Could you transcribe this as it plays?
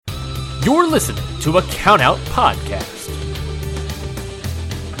You're listening to a Countout Podcast.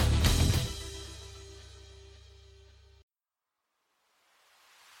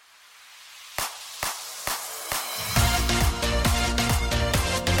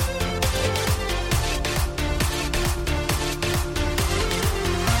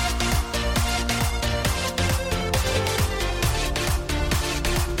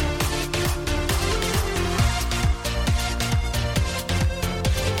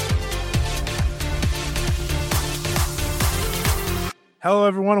 Hello,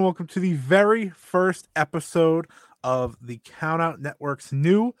 everyone, and welcome to the very first episode of the Countout Network's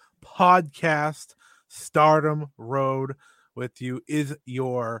new podcast, Stardom Road. With you is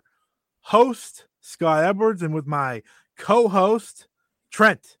your host, Scott Edwards, and with my co-host,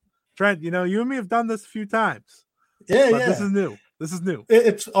 Trent. Trent, you know, you and me have done this a few times. Yeah. This is new.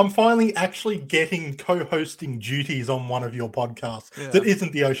 I'm finally actually getting co-hosting duties on one of your podcasts that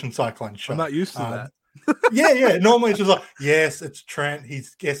isn't the Ocean Cyclone Show. I'm not used to that. Yeah. Normally it's just like, yes, it's Trent.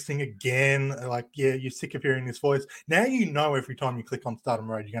 He's guesting again. Like, yeah, you're sick of hearing his voice. Now you know every time you click on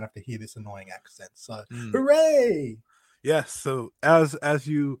Stardom Road, you're going to have to hear this annoying accent. So, Hooray! Yes, so as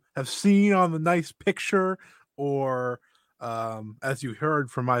you have seen on the nice picture or as you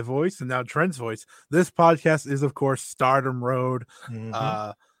heard from my voice and now Trent's voice, this podcast is, of course, Stardom Road.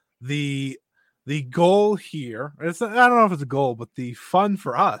 The goal here, I don't know if it's a goal, but the fun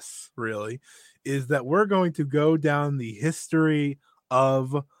for us, really, is that we're going to go down the history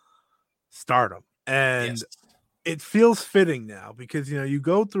of Stardom. And it feels fitting now because, you know, you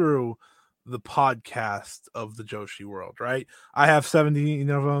go through the podcast of the Joshi world, right? I have 17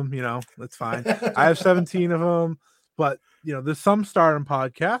 of them, you know, that's fine. I have 17 of them, but, you know, there's some Stardom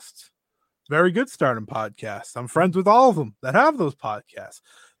podcasts, very good Stardom podcasts. I'm friends with all of them that have those podcasts.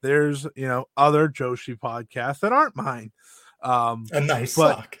 There's, you know, other Joshi podcasts that aren't mine. And they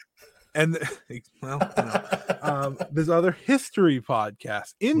suck. And well, you know, there's other history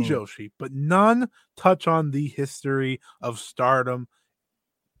podcasts in Joshi, but none touch on the history of Stardom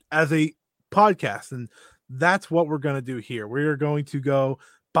as a podcast. And that's what we're going to do here. We're going to go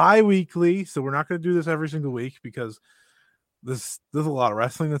bi-weekly. So we're not going to do this every single week because there's a lot of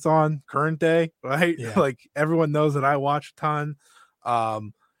wrestling that's on current day, right? Yeah. Like everyone knows that I watch a ton.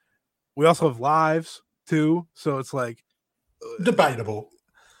 We also have lives too. So it's like debatable.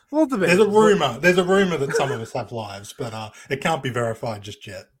 Well, there's a rumor that some of us have lives, but it can't be verified just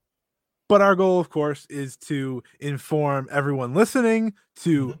yet. But our goal, of course, is to inform everyone listening,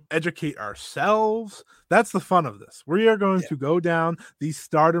 to educate ourselves. That's the fun of this. We are going to go down the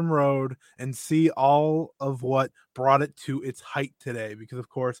Stardom Road and see all of what brought it to its height today. Because, of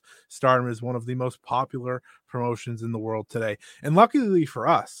course, Stardom is one of the most popular promotions in the world today. And luckily for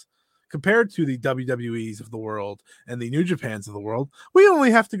us, compared to the WWEs of the world and the New Japans of the world, we only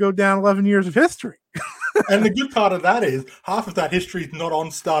have to go down 11 years of history. And the good part of that is half of that history is not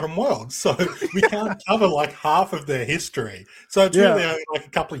on Stardom World. So we can't cover like half of their history. So it's really only like a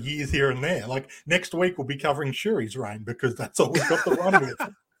couple of years here and there. Like next week we'll be covering Shuri's reign because that's all we've got to run with.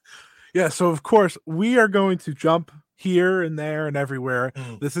 Yeah, so of course we are going to jump here and there and everywhere.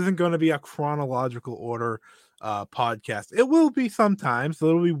 This isn't going to be a chronological order podcast. It will be sometimes.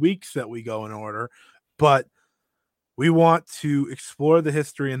 There will be weeks that we go in order, but we want to explore the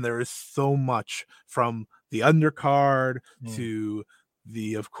history, and there is so much from the undercard to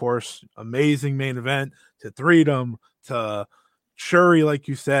the, of course, amazing main event to Freedom to Shuri, like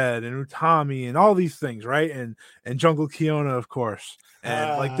you said, and Utami and all these things, right? And Jungle Kiona, of course.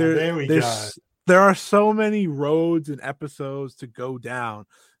 And like there are so many roads and episodes to go down.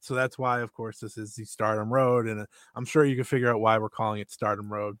 So that's why, of course, this is the Stardom Road, and I'm sure you can figure out why we're calling it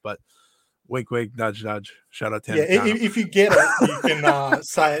Stardom Road, but wink, wink, nudge, nudge. Shout out to him. Yeah, if you get it, you can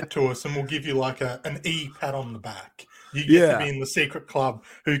say it to us, and we'll give you like an pat on the back. You get to be in the secret club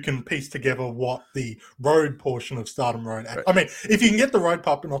who can piece together what the road portion of Stardom Road. I mean, if you can get the road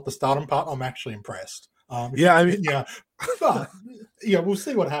part but not the Stardom part, I'm actually impressed. But we'll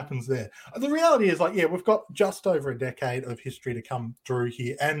see what happens there. The reality is, like, we've got just over a decade of history to come through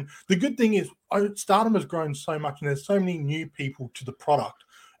here, and the good thing is, Stardom has grown so much, and there's so many new people to the product.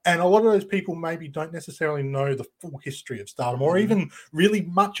 And a lot of those people maybe don't necessarily know the full history of Stardom or even really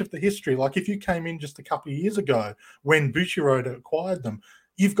much of the history. Like if you came in just a couple of years ago when Bushiroad acquired them,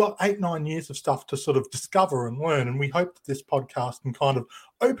 you've got 8-9 years of stuff to sort of discover and learn. And we hope that this podcast can kind of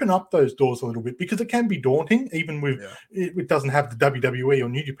open up those doors a little bit because it can be daunting, even with it doesn't have the WWE or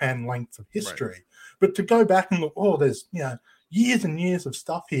New Japan length of history. Right. But to go back and look, there's, years and years of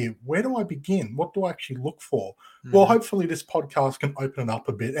stuff here. Where do I begin? What do I actually look for? Well, hopefully this podcast can open it up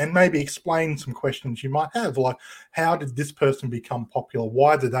a bit and maybe explain some questions you might have, like how did this person become popular?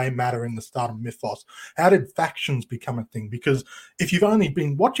 Why do they matter in the Stardom mythos? How did factions become a thing? Because if you've only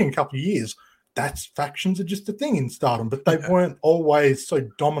been watching a couple of years, factions are just a thing in Stardom, but they weren't always so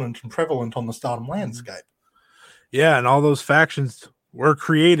dominant and prevalent on the Stardom landscape. Yeah, and all those factions were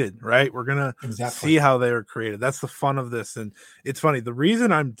created, right? We're going to see how they were created. That's the fun of this. And it's funny. The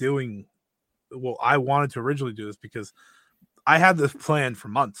reason I wanted to originally do this because I had this plan for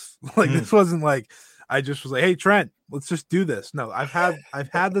months. Like this wasn't like I just was like, hey, Trent, let's just do this. No, I've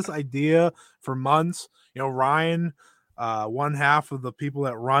had this idea for months. Ryan, one half of the people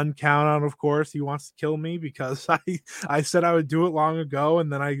that run Count Out, of course, he wants to kill me because I said I would do it long ago,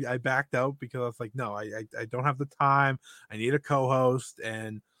 and then I backed out because I was like, no, I don't have the time. I need a co-host,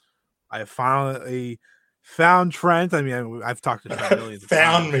 and I finally found Trent. I mean, I've talked to Trent millions of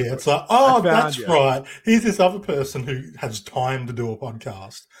times. Me. It's like, that's right. He's this other person who has time to do a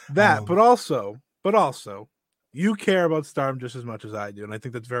podcast. But also, you care about Stardom just as much as I do, and I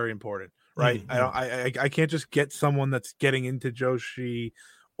think that's very important. Right. I can't just get someone that's getting into Joshi,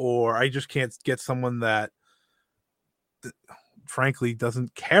 or I just can't get someone that frankly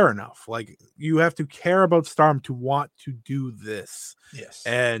doesn't care enough. Like you have to care about Stardom to want to do this. Yes.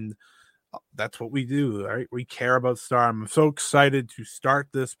 And that's what we do. Right. We care about Stardom. I'm so excited to start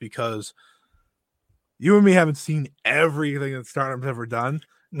this because you and me haven't seen everything that Stardom's ever done.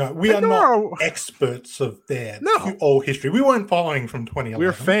 No, we are not experts of their old history. We weren't following from 2011.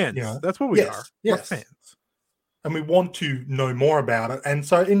 We're fans. That's what we are. Yes. We're fans. And we want to know more about it. And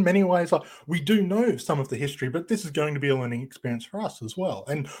so in many ways, like we do know some of the history, but this is going to be a learning experience for us as well.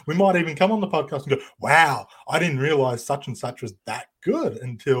 And we might even come on the podcast and go, wow, I didn't realize such and such was that good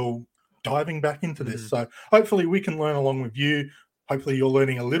until diving back into this. So hopefully we can learn along with you. Hopefully you're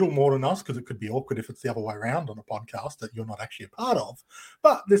learning a little more than us because it could be awkward if it's the other way around on a podcast that you're not actually a part of.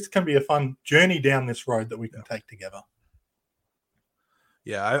 But this can be a fun journey down this road that we can take together.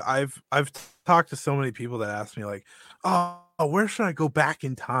 Yeah, I've talked to so many people that ask me like, oh, where should I go back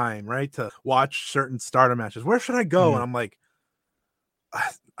in time, right, to watch certain Stardom matches? Where should I go? And I'm like,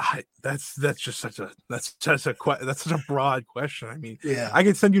 that's such a broad question. I mean, I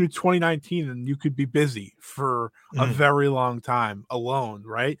could send you to 2019 and you could be busy for a very long time alone,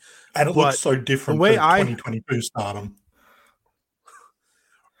 right? And it looks so different from 2022 Stardom.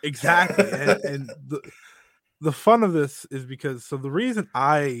 Exactly. and the fun of this is because the reason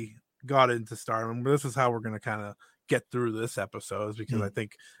I got into Stardom, this is how we're going to kind of get through this episode, is because I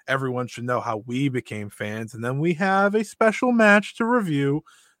think everyone should know how we became fans, and then we have a special match to review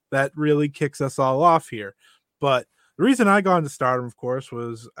that really kicks us all off here. But the reason I got into Stardom, of course,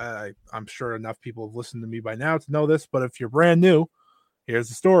 was I'm sure enough people have listened to me by now to know this, but if you're brand new, here's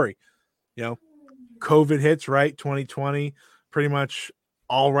the story. COVID hits, right? 2020, pretty much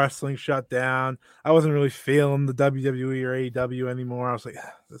all wrestling shut down. I wasn't really feeling the WWE or AEW anymore. I was like,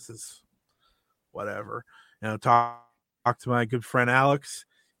 this is whatever. Talk to my good friend Alex.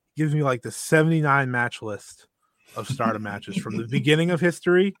 He gives me like the 79 match list of Stardom matches from the beginning of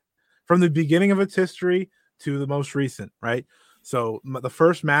its history to the most recent, right? So the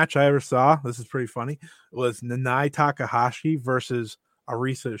first match I ever saw, this is pretty funny, was Nanai Takahashi versus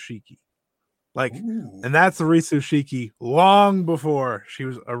Arisa Ishiki. And that's Arisa Ishiki long before she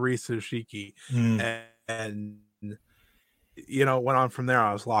was Arisa Ishiki. And went on from there.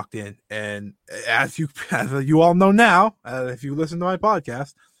 I was locked in. And as you all know now, if you listen to my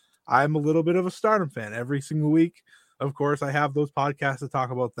podcast, I'm a little bit of a Stardom fan. Every single week, of course, I have those podcasts to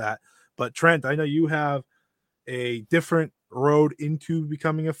talk about that. But Trent, I know you have a different road into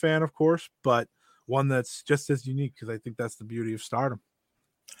becoming a fan, of course, but one that's just as unique, because I think that's the beauty of Stardom.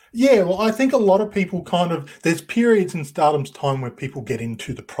 Yeah, well, I think a lot of people there's periods in Stardom's time where people get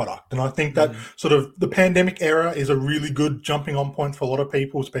into the product. And I think that sort of the pandemic era is a really good jumping on point for a lot of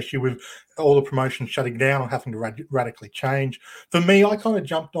people, especially with all the promotions shutting down or having to radically change. For me, I kind of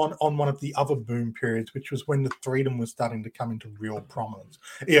jumped on one of the other boom periods, which was when the Freedom was starting to come into real prominence.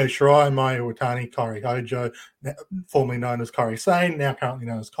 Io Shirai, Mayu Iwatani, Kairi Hojo, formerly known as Kairi Sane, now currently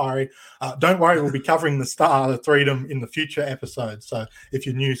known as Kairi. Don't worry, we'll be covering the Freedom in the future episodes. So if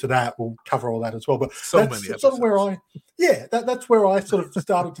you're new to that, we'll cover all that as well. But that's sort of where that's where I sort of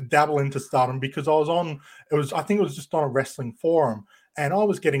started to dabble into Stardom, because I think it was just on a wrestling forum, and I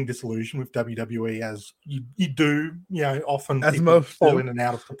was getting disillusioned with WWE, as you do, often as people fall in and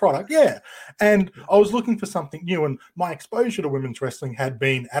out of the product. Yeah. And I was looking for something new, and my exposure to women's wrestling had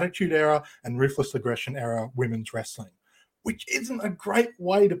been Attitude Era and Ruthless Aggression Era women's wrestling. which isn't a great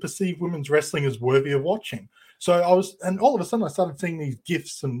way to perceive women's wrestling as worthy of watching. So all of a sudden I started seeing these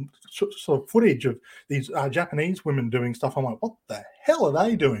GIFs and sort of footage of these Japanese women doing stuff. I'm like, what the hell are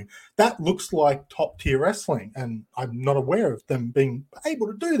they doing? That looks like top tier wrestling, and I'm not aware of them being able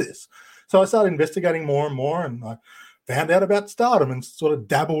to do this. So I started investigating more and more, and I found out about Stardom and sort of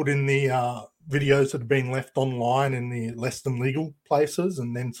dabbled in the videos that had been left online in the less than legal places,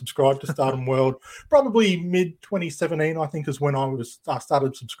 and then subscribed to Stardom World. Probably mid 2017, I think, is when I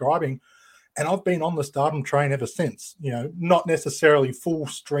started subscribing. And I've been on the Stardom train ever since, not necessarily full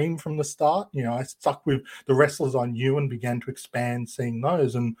stream from the start. I stuck with the wrestlers I knew and began to expand seeing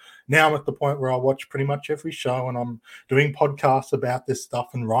those. And now I'm at the point where I watch pretty much every show, and I'm doing podcasts about this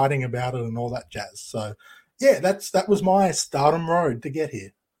stuff and writing about it and all that jazz. So, yeah, that was my Stardom road to get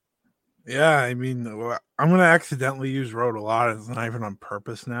here. Yeah, I mean, I'm going to accidentally use road a lot. It's not even on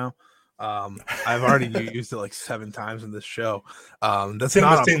purpose now. I've already used it like 7 times in this show. That's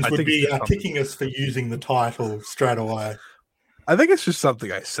not. I would be kicking us for using the title straight away. I think it's just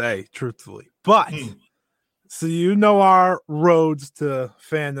something I say, truthfully. But so our roads to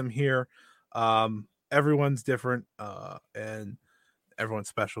fandom here. Everyone's different, and everyone's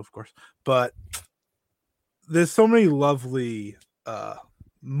special, of course. But there's so many lovely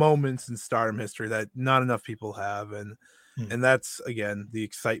moments in Stardom history that not enough people have, and that's, again, the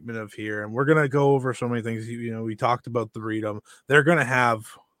excitement of here. And we're going to go over so many things. We talked about the Freedom. They're going to have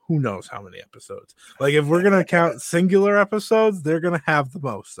who knows how many episodes. Like, if we're going to count singular episodes, they're going to have the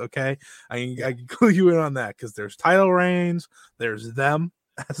most, okay? I can clue you in on that, because there's title reigns, there's them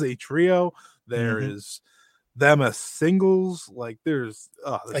as a trio, there is them as singles, like there's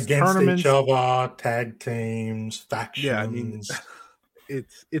against tournaments. Each other, tag teams, factions. Yeah, I mean,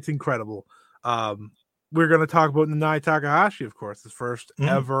 it's incredible. We're going to talk about Nanae Takahashi, of course, the first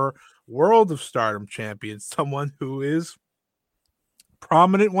ever World of Stardom champion, someone who is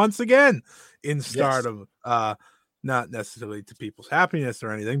prominent once again in Stardom. Yes. Not necessarily to people's happiness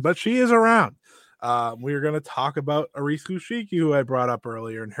or anything, but she is around. We're going to talk about Arisu Shiki, who I brought up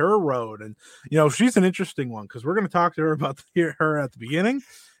earlier, and her road. And, she's an interesting one, because we're going to talk to her about her at the beginning,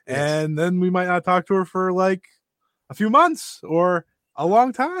 and then we might not talk to her for like a few months or a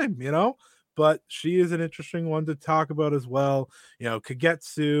long time, but she is an interesting one to talk about as well.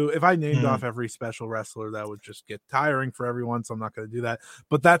 Kagetsu, if I named off every special wrestler, that would just get tiring for everyone, so I'm not going to do that.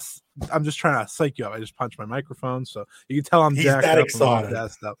 But I'm just trying to psych you up. I just punched my microphone, so you can tell I'm jacked up. Excited.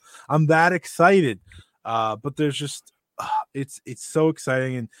 I'm that excited. But there's just, it's so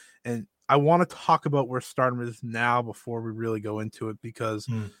exciting. And I want to talk about where Stardom is now before we really go into it, because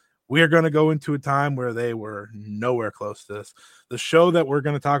we are going to go into a time where they were nowhere close to this. The show that we're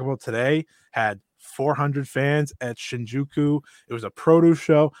going to talk about today had 400 fans at Shinjuku. It was a produce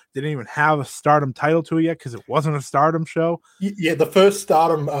show. Didn't even have a Stardom title to it yet, because it wasn't a Stardom show. Yeah, the first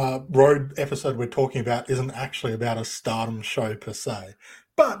Stardom Road episode we're talking about isn't actually about a Stardom show per se.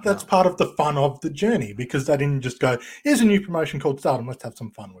 But that's part of the fun of the journey, because they didn't just go, here's a new promotion called Stardom, let's have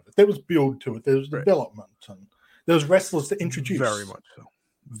some fun with it. There was build to it. There was development. And there was wrestlers to introduce. Very much so.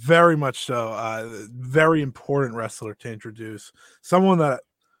 Very much so. Very important wrestler to introduce. Someone that,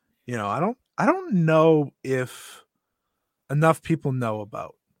 I don't know if enough people know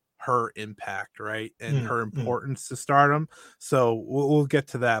about her impact, right? And her importance to Stardom. So we'll get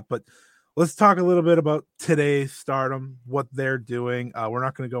to that. But let's talk a little bit about today's Stardom, what they're doing. We're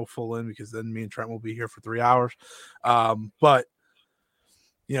not going to go full in, because then me and Trent will be here for 3 hours. But,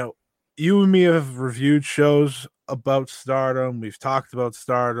 you and me have reviewed shows about Stardom. We've talked about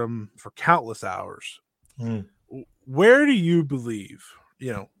Stardom for countless hours. Where do you believe,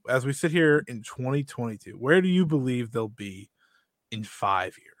 as we sit here in 2022, where do you believe they'll be in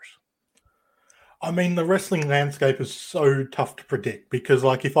 5 years? I mean, the wrestling landscape is so tough to predict, because,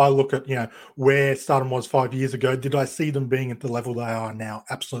 like, if I look at, where Stardom was 5 years ago, did I see them being at the level they are now?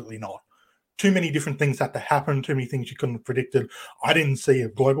 Absolutely not. Too many different things had to happen, too many things you couldn't have predicted. I didn't see a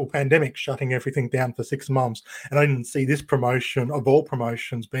global pandemic shutting everything down for 6 months, and I didn't see this promotion, of all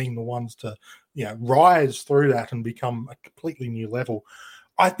promotions, being the ones to, rise through that and become a completely new level.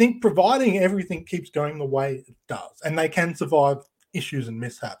 I think, providing everything keeps going the way it does, and they can survive issues and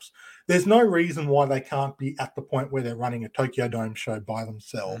mishaps, there's no reason why they can't be at the point where they're running a Tokyo Dome show by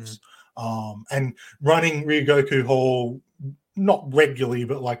themselves, and running Ryogoku Hall, not regularly,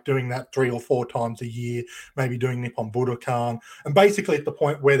 but like doing that 3 or 4 times a year, maybe doing Nippon Budokan, and basically at the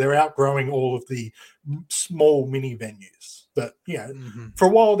point where they're outgrowing all of the small mini venues. But, for a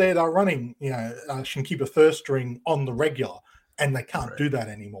while there, they're running, Shinkiba First Ring on the regular, and they can't do that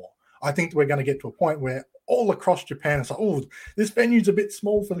anymore. I think we're going to get to a point where all across Japan. It's like, oh, this venue's a bit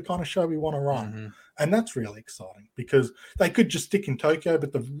small for the kind of show we want to run. Mm-hmm. And that's really exciting because they could just stick in Tokyo,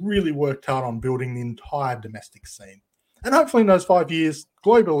 but they've really worked hard on building the entire domestic scene. And hopefully in those 5 years,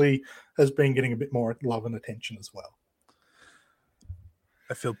 globally has been getting a bit more love and attention as well.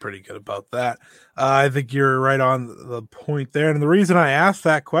 I feel pretty good about that. I think you're right on the point there. And the reason I asked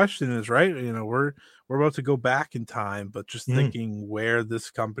that question is, right, you know, we're about to go back in time, but just thinking where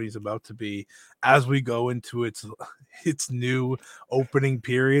this company's about to be as we go into its new opening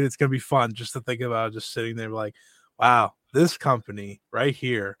period. It's going to be fun just to think about just sitting there like, wow, this company right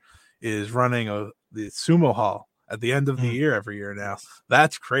here is running the sumo hall at the end of the year every year now.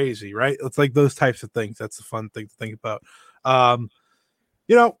 That's crazy, right? It's like those types of things. That's a fun thing to think about.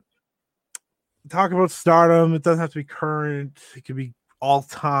 You know, talk about Stardom. It doesn't have to be current. It could be all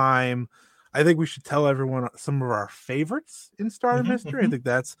time. I think we should tell everyone some of our favorites in Stardom history. I think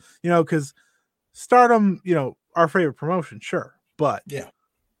that's, you know, because Stardom, you know, our favorite promotion, sure. But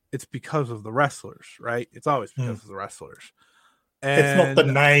it's because of the wrestlers, right? It's always because of the wrestlers. And it's not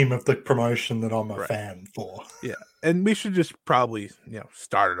the name of the promotion that I'm a fan for. Yeah. And we should just probably, you know,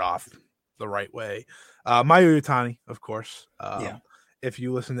 start it off the right way. Mayu Iwatani, of course. If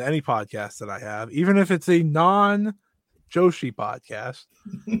you listen to any podcast that I have, even if it's a non-Joshi podcast,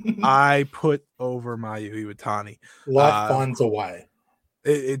 I put over Mayu Iwatani. Life finds a way.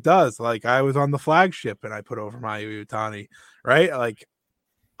 It does. Like, I was on the flagship and I put over Mayu Iwatani, right? Like,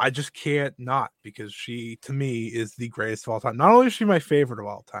 I just can't not, because she, to me, is the greatest of all time. Not only is she my favorite of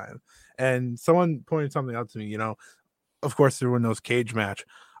all time, and someone pointed something out to me, you know, of course, everyone knows Cage Match.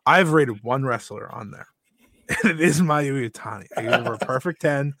 I've rated one wrestler on there. And it is Mayu Iwatani. I gave her a perfect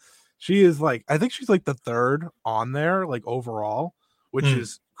 10. She is like, I think she's like the third on there, like overall, which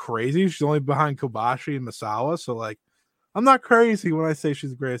is crazy. She's only behind Kobashi and Misawa. So, like, I'm not crazy when I say she's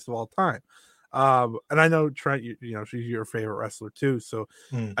the greatest of all time. And I know, Trent, you know, she's your favorite wrestler too. So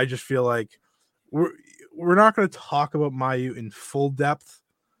I just feel like we're not going to talk about Mayu in full depth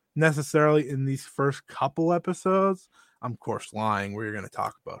necessarily in these first couple episodes. I'm, of course, lying. We're going to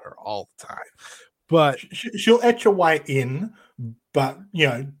talk about her all the time. But she'll etch her way in, but, you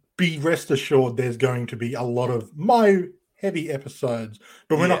know, be rest assured there's going to be a lot of Mayu heavy episodes,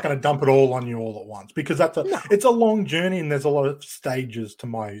 but we're not going to dump it all on you all at once, because it's a long journey and there's a lot of stages to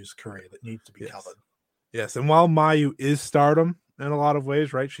Mayu's career that needs to be covered. Yes, and while Mayu is Stardom in a lot of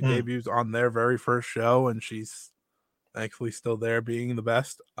ways, right? She debuts on their very first show, and she's thankfully still there being the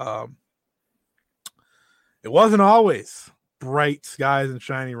best. It wasn't always bright skies and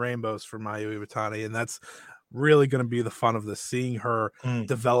shiny rainbows for Mayu Iwatani, and that's really going to be the fun of this, seeing her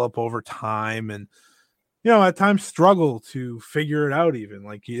develop over time, and, you know, at times struggle to figure it out. Even,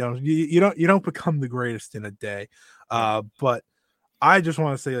 like, you know, you don't become the greatest in a day. But I just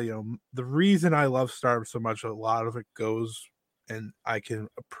want to say, you know, the reason I love Stardom so much, a lot of it goes, and I can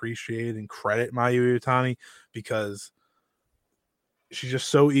appreciate and credit Mayu Iwatani, because she's just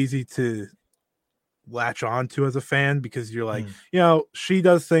so easy to latch on to as a fan, because you're like, you know, she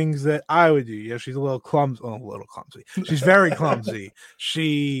does things that I would do. You know, she's a little clumsy. She's very clumsy.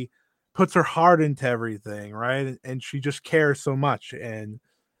 She puts her heart into everything, right? And she just cares so much, and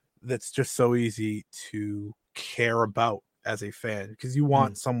that's just so easy to care about as a fan, because you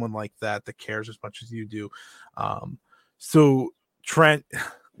want someone like that cares as much as you do. So, Trent,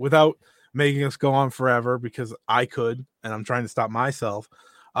 without making us go on forever, because I could, and I'm trying to stop myself,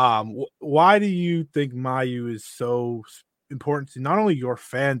 why do you think Mayu is so important to not only your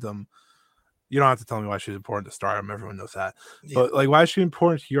fandom? You don't have to tell me why she's important to Stardom. Everyone knows that. But, like, why is she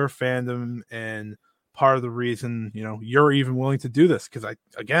important to your fandom, and part of the reason, you know, you're even willing to do this? Because I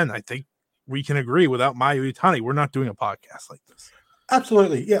think we can agree, without Mayu Iwatani, we're not doing a podcast like this.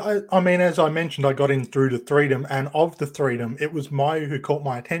 Absolutely. Yeah. I mean, as I mentioned, I got in through the Threedom, and of the Threedom, it was Mayu who caught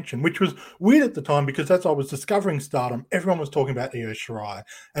my attention, which was weird at the time, because as I was discovering Stardom, everyone was talking about Io Shirai,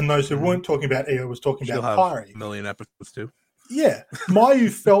 and those who weren't talking about Io was talking about Kairi. A million episodes too. Yeah. Mayu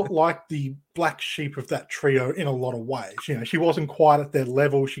felt like the black sheep of that trio in a lot of ways. You know, she wasn't quite at their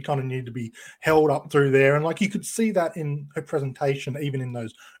level. She kind of needed to be held up through there. And, like, you could see that in her presentation, even in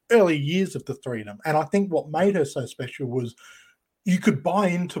those early years of the Threedom. And I think what made her so special was you could buy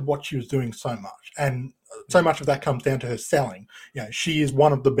into what she was doing so much. And so much of that comes down to her selling. You know, she is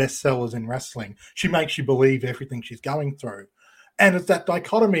one of the best sellers in wrestling. She makes you believe everything she's going through. And it's that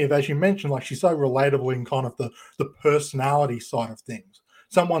dichotomy of, as you mentioned, like, she's so relatable in kind of the personality side of things.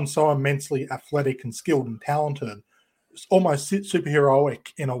 Someone so immensely athletic and skilled and talented, almost superheroic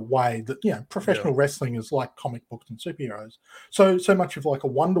in a way that, you know, professional wrestling is like comic books and superheroes. So much of like a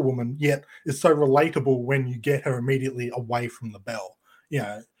Wonder Woman, yet is so relatable when you get her immediately away from the bell.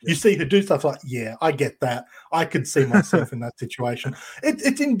 You see her do stuff like, yeah, I get that. I could see myself in that situation.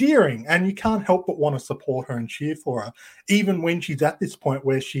 It's endearing, and you can't help but want to support her and cheer for her, even when she's at this point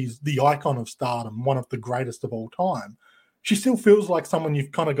where she's the icon of Stardom, one of the greatest of all time. She still feels like someone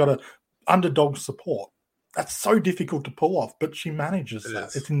you've kind of got to underdog support. That's so difficult to pull off, but she manages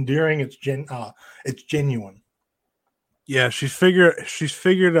that. It's endearing. It's genuine. Yeah, she's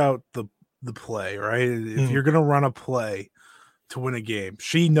figured out the play, right? If you're gonna run a play to win a game,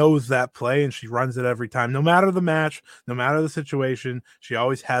 she knows that play and she runs it every time, no matter the match, no matter the situation. She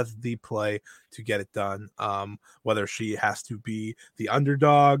always has the play to get it done. Whether she has to be the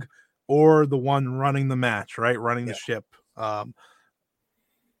underdog or the one running the match, right? Running the ship.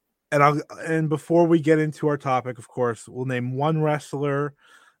 And before we get into our topic, of course, we'll name one wrestler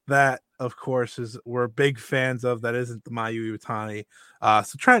that, of course, we're big fans of that isn't the Mayu Iwatani.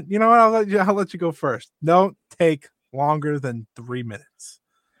 So Trent, you know what? I'll let you go first. Don't take longer than 3 minutes.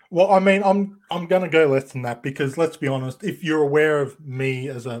 Well, I mean, I'm going to go less than that because let's be honest, if you're aware of me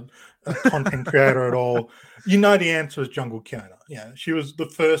as a content creator at all, you know the answer is Jungle Kyona. Yeah, she was the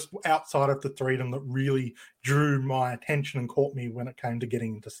first outside of the Threedom that really drew my attention and caught me when it came to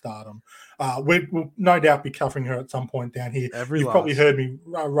getting into Stardom. We'll no doubt be covering her at some point down here. You've probably heard me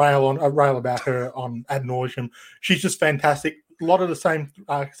rail about her on ad nauseum. She's just fantastic. A lot of the same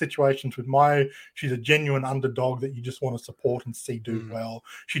situations with Mayu. She's a genuine underdog that you just want to support and see do well.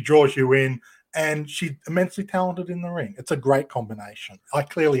 She draws you in, and she's immensely talented in the ring. It's a great combination. I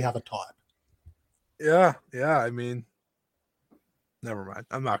clearly have a type. Yeah. I mean, never mind.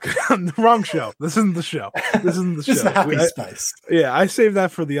 I'm not gonna. I'm the wrong show. This isn't the show. This isn't the Just show. a happy space. Yeah, I saved that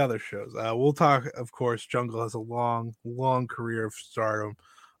for the other shows. We'll talk. Of course, Jungle has a long career of Stardom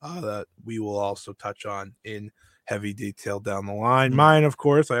that we will also touch on in heavy detail down the line. Mine, of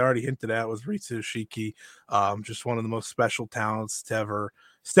course, I already hinted at, was Risa Yuzuki. Just one of the most special talents to ever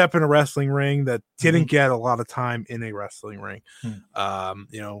step in a wrestling ring that didn't get a lot of time in a wrestling ring.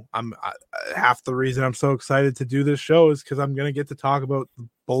 I'm half the reason I'm so excited to do this show is because I'm going to get to talk about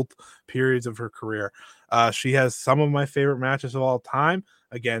both periods of her career. She has some of my favorite matches of all time,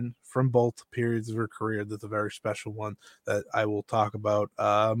 again, from both periods of her career. There's a very special one that I will talk about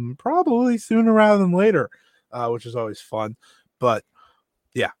probably sooner rather than later, which is always fun. But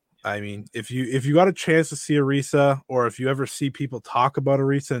yeah, I mean, if you got a chance to see Arisa, or if you ever see people talk about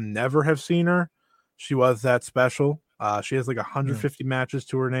Arisa and never have seen her, she was that special. She has like 150 matches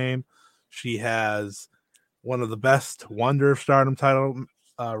to her name. She has one of the best Wonder of Stardom title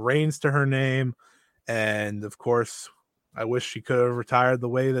reigns to her name. And of course, I wish she could have retired the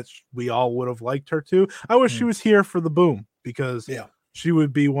way that we all would have liked her to. I wish she was here for the boom, because she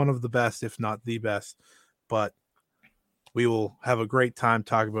would be one of the best, if not the best. But we will have a great time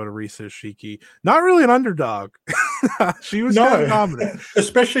talking about Arisa Yuzuki. Not really an underdog. She was kind of dominant.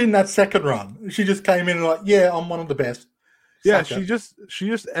 Especially in that second run. She just came in and like, yeah, I'm one of the best. Yeah, she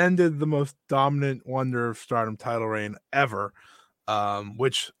just ended the most dominant Wonder of Stardom title reign ever,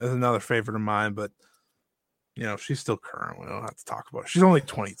 which is another favorite of mine, but she's still current. We don't have to talk about it. She's only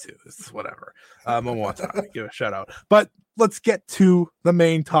 22. It's whatever. One time, give a shout out. But let's get to the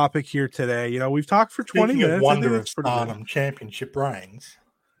main topic here today. We've talked for 20 minutes. Wonder of Stardom championship reigns.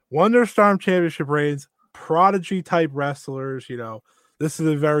 Wonder of Stardom championship reigns. Prodigy type wrestlers. This is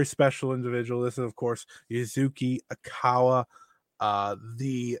a very special individual. This is, of course, Yuzuki Aikawa,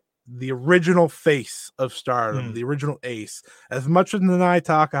 the original face of Stardom, the original ace. As much as Nanae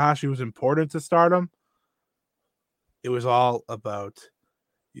Takahashi was important to Stardom, it was all about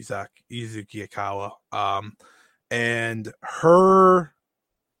Yuzuki Aikawa. And her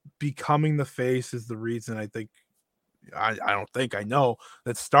becoming the face is the reason I know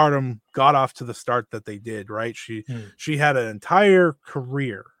that Stardom got off to the start that they did, right? She had an entire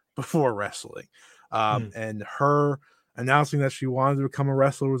career before wrestling. And her announcing that she wanted to become a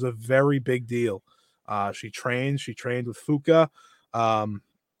wrestler was a very big deal. She trained with Fuka. And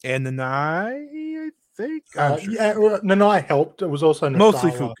Nanae, I think. Nanae helped. It was also Nasawa.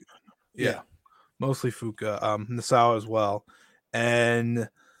 Mostly Fuka. Yeah. Mostly Fuka. Nasawa as well. And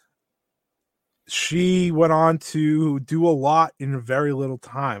she went on to do a lot in very little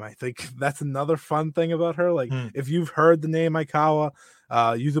time. I think that's another fun thing about her. Like, if you've heard the name Aikawa,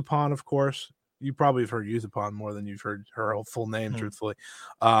 Yuzupon, of course, you probably have heard Yuzupon more than you've heard her full name, truthfully.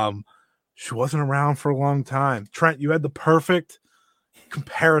 She wasn't around for a long time. Trent, you had the perfect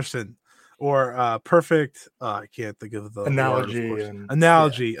comparison, or perfect, I can't think of the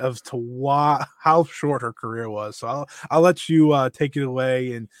analogy of how short her career was. So I'll let you take it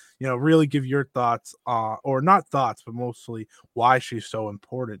away and really give your thoughts, or not thoughts, but mostly why she's so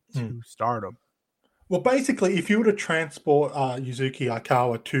important to Stardom. Well, basically, if you were to transport Yuzuki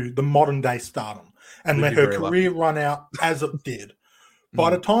Aikawa to the modern day Stardom and We'd let be her very career run out as it did, by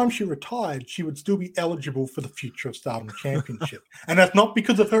the Mm. time she retired, she would still be eligible for the Future of Stardom Championship. And that's not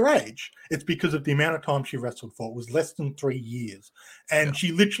because of her age. It's because of the amount of time she wrestled for. It was less than 3 years. And Yeah.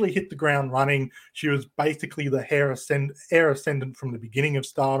 she literally hit the ground running. She was basically the heir ascendant from the beginning of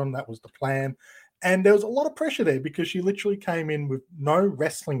Stardom. That was the plan. And there was a lot of pressure there because she literally came in with no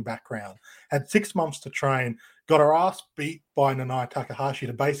wrestling background, had 6 months to train, got her ass beat by Nanae Takahashi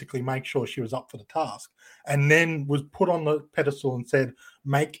to basically make sure she was up for the task, and then was put on the pedestal and said,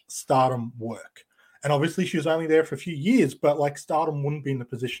 make Stardom work. And obviously she was only there for a few years, but like Stardom wouldn't be in the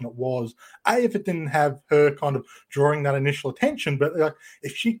position it was, if it didn't have her kind of drawing that initial attention, but like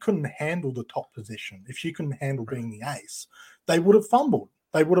if she couldn't handle the top position, if she couldn't handle being the ace, they would have fumbled.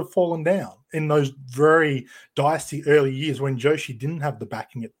 They would have fallen down in those very dicey early years when Joshi didn't have the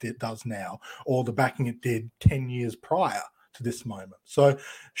backing it does now, or the backing it did 10 years prior to this moment. So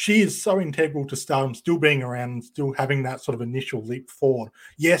she is so integral to Stardom still being around and still having that sort of initial leap forward.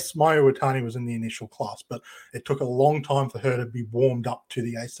 Yes, Mayu Iwatani was in the initial class, but it took a long time for her to be warmed up to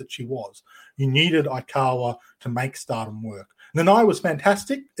the ace that she was. You needed Aikawa to make Stardom work. Nanae was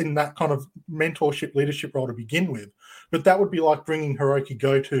fantastic in that kind of mentorship, leadership role to begin with, but that would be like bringing Hiroki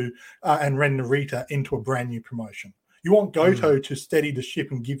Goto and Ren Narita into a brand new promotion. You want Goto to steady the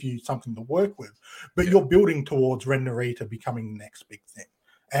ship and give you something to work with, but you're building towards Ren Narita becoming the next big thing.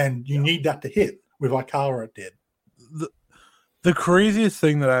 And you need that to hit. With Aikawa, it did. The craziest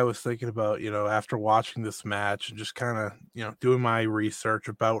thing that I was thinking about, after watching this match and just kind of, doing my research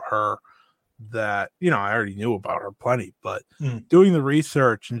about her, that, I already knew about her plenty, but doing the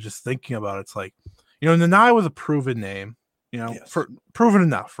research and just thinking about it, it's like, Nanae was a proven name, for proven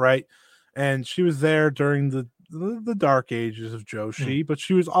enough, right? And she was there during the dark ages of Joshi, but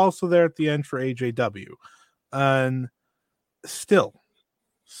she was also there at the end for AJW. And still,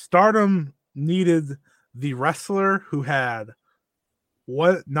 Stardom needed the wrestler who had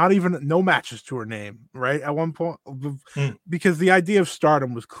no matches to her name, right? At one point, because the idea of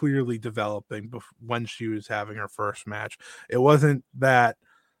Stardom was clearly developing when she was having her first match. It wasn't that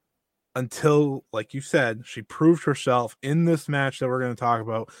until, like you said, she proved herself in this match that we're going to talk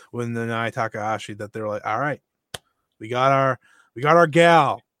about with Nanae Takahashi, that they're like, all right, we got our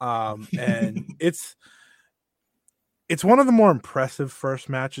gal. And it's one of the more impressive first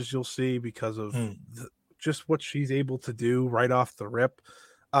matches you'll see because of just what she's able to do right off the rip.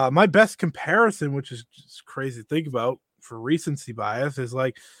 My best comparison, which is just crazy to think about for recency bias, is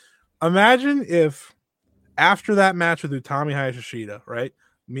like, imagine if after that match with Utami Hayashishita, right,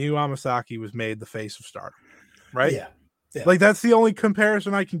 Miyu Amasaki was made the face of Stardom, right? Yeah. Like, that's the only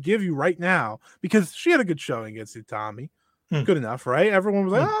comparison I can give you right now, because she had a good showing against Utami. Good enough, right? Everyone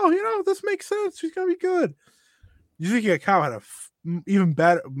was like, oh, this makes sense. She's going to be good. Yuzuki Aikawa had a even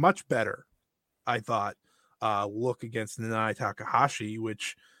better, much better, I thought, look against Nanae Takahashi,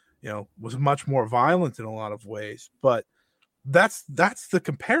 which, was much more violent in a lot of ways. But that's the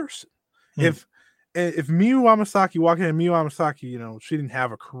comparison. If Miyu Amasaki walked in, and Miyu Amasaki, she didn't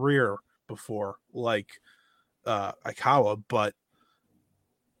have a career before like Aikawa, but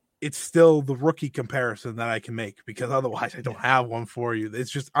it's still the rookie comparison that I can make, because otherwise I don't have one for you.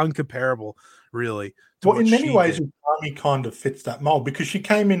 It's just uncomparable, really. Well, in many ways, Utami kind of fits that mold because she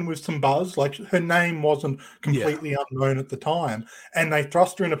came in with some buzz. Like, her name wasn't completely unknown at the time, and they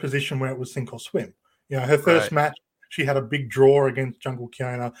thrust her in a position where it was sink or swim. Her first match, she had a big draw against Jungle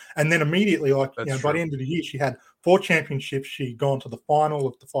Kiona, and then immediately, by the end of the year, she had 4 championships. She'd gone to the final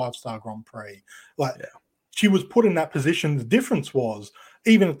of the 5-star Grand Prix. She was put in that position. The difference was,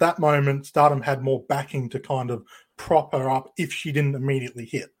 even at that moment, Stardom had more backing to kind of prop her up if she didn't immediately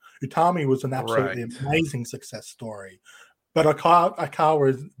hit. Utami was an absolutely amazing success story. But Aikawa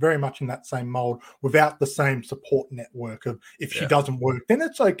is very much in that same mold without the same support network of, if she doesn't work, then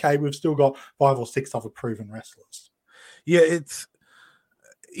it's okay. We've still got 5 or 6 other proven wrestlers. Yeah, it's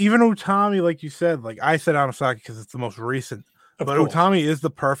even Utami, like you said, like I said Amasaki because it's the most recent. But Utami is the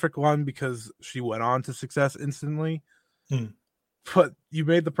perfect one because she went on to success instantly. But you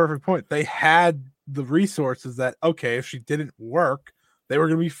made the perfect point. They had the resources that, okay, if she didn't work, they were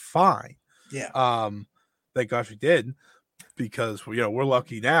going to be fine. Yeah. Thank God she did, because we're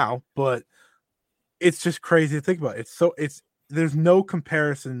lucky now. But it's just crazy to think about. There's no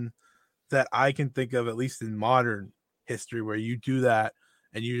comparison that I can think of, at least in modern history, where you do that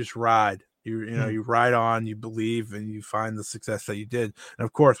and you just ride. You ride on, you believe, and you find the success that you did. And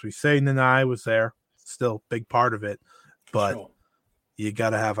of course, we say Nanae was there, still a big part of it, but you got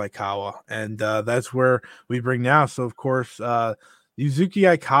to have Aikawa, and that's where we bring now. So of course,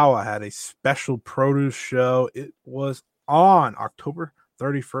 Yuzuki Aikawa had a special produce show. It was on October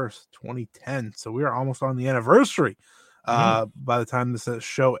 31st, 2010. So we are almost on the anniversary by the time this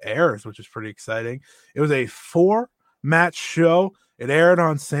show airs, which is pretty exciting. It was a 4-match show. It aired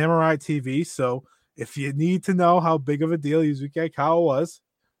on Samurai TV. So if you need to know how big of a deal Yuzuki Aikawa was,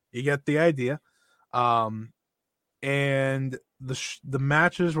 you get the idea. And the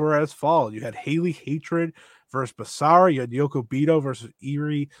matches were as follows. You had Haley Hatred versus Basara. You had Yoko Bito versus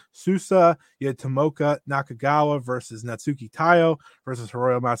Iri Susa. You had Tomoka Nakagawa versus Natsuki Tayo versus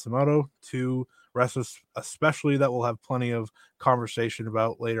Hiroyo Matsumoto. 2 wrestlers, especially, that we'll have plenty of conversation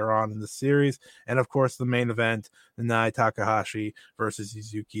about later on in the series. And of course, the main event, Nanae Takahashi versus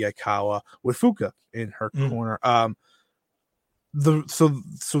Yuzuki Aikawa with Fuka in her corner.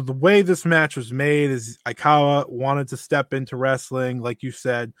 So the way this match was made is Aikawa wanted to step into wrestling, like you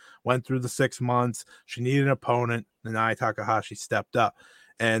said, went through the 6 months. She needed an opponent. Nanae Takahashi stepped up.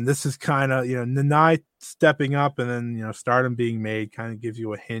 And this is kind of, Nanae stepping up and then, Stardom being made kind of gives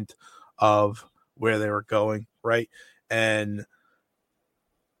you a hint of where they were going, right? And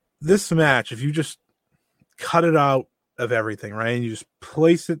this match, if you just cut it out of everything, right, and you just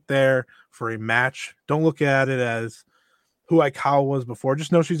place it there for a match, don't look at it as who Aikawa was before.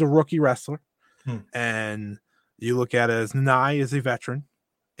 Just know she's a rookie wrestler. And you look at it as Nanae is a veteran,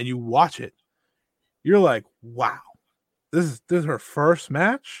 and you watch it, you're like, wow, this is her first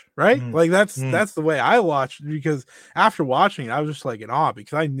match, right? Like that's the way I watched it, because after watching it, I was just like in awe,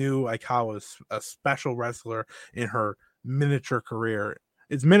 because I knew Aikawa was a special wrestler in her miniature career.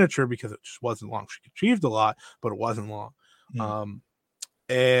 It's miniature because it just wasn't long. She achieved a lot, but it wasn't long.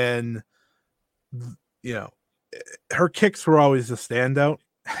 And her kicks were always a standout,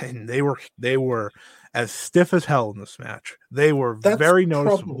 and they were as stiff as hell in this match. They were very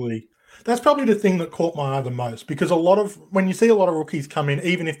noticeable. That's probably the thing that caught my eye the most, because when you see a lot of rookies come in,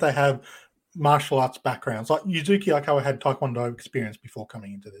 even if they have martial arts backgrounds, like Yuzuki Aikawa had Taekwondo experience before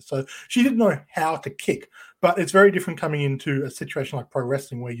coming into this, so she didn't know how to kick. But it's very different coming into a situation like pro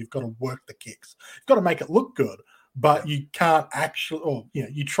wrestling, where you've got to work the kicks. You've got to make it look good, but you can't actually, or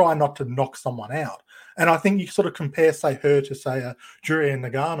you try not to knock someone out. And I think you sort of compare, say, her to, say, Julia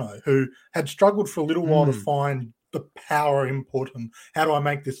Nagano, who had struggled for a little while to find the power input and how do I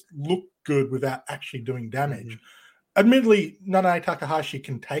make this look good without actually doing damage. Admittedly, Nanae Takahashi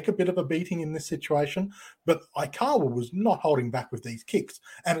can take a bit of a beating in this situation, but Aikawa was not holding back with these kicks.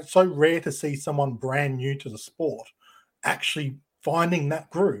 And it's so rare to see someone brand new to the sport actually finding that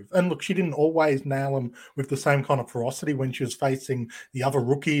groove. And look, she didn't always nail them with the same kind of ferocity when she was facing the other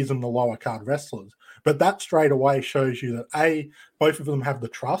rookies and the lower card wrestlers. But that straight away shows you that A, both of them have the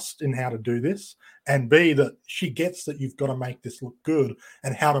trust in how to do this, and B, that she gets that you've got to make this look good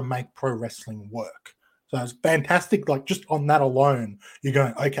and how to make pro wrestling work. So it's fantastic. Like, just on that alone, you're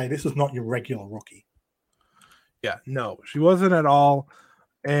going, okay, this is not your regular rookie. Yeah, no, she wasn't at all.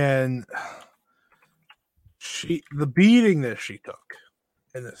 And the beating that she took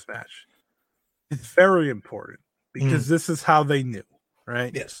in this match is very important, because this is how they knew,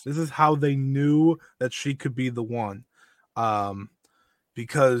 right? Yes. This is how they knew that she could be the one.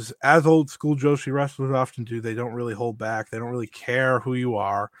 Because as old school Joshi wrestlers often do, they don't really hold back. They don't really care who you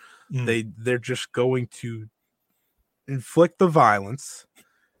are. They're just going to inflict the violence,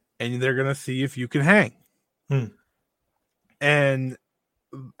 and they're going to see if you can hang. And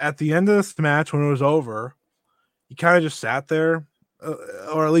at the end of this match, when it was over, you kind of just sat there,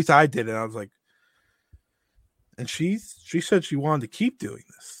 or at least I did, and I was like, and she said she wanted to keep doing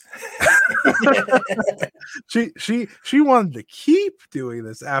this. she wanted to keep doing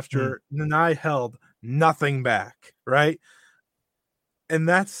this after Nanae held nothing back, right? And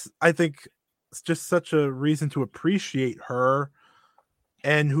that's, I think, it's just such a reason to appreciate her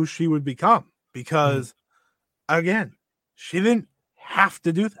and who she would become, because again, she didn't have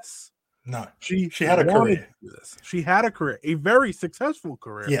to do this. No, she had a career. She had a career, a very successful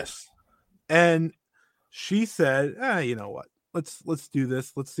career. Yes. And she said, you know what? Let's do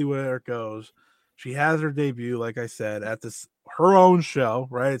this. Let's see where it goes. She has her debut, like I said, at her own show,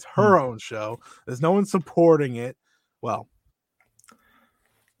 right? It's her own show. There's no one supporting it. Well,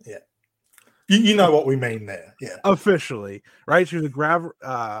 yeah. You know what we mean there. Yeah. Officially, right? She was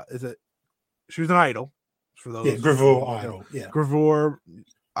she was an idol for those. Yeah, Gravure idol. Yeah. Gravure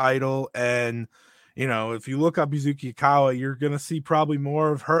idol. And if you look up Yuzuki Aikawa, you're gonna see probably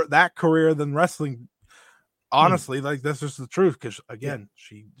more of that career than wrestling. Honestly, like, that's just the truth, because again,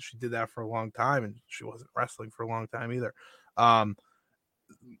 she did that for a long time, and she wasn't wrestling for a long time either.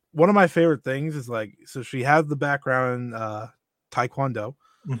 One of my favorite things is, like, so she has the background in Taekwondo,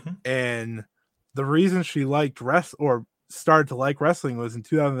 and the reason she liked started to like wrestling was in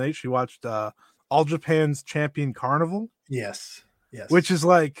 2008. She watched All Japan's Champion Carnival. Yes. Which is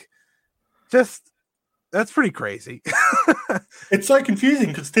like, just, that's pretty crazy. It's so confusing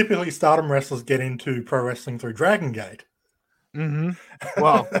because typically Stardom wrestlers get into pro wrestling through Dragon Gate.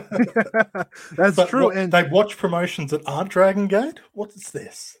 Well, that's but true. And they watch promotions that aren't Dragon Gate. What is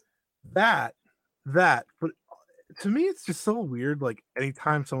this? That, but to me, it's just so weird. Like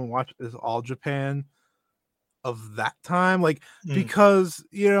anytime someone watches All Japan of that time, like because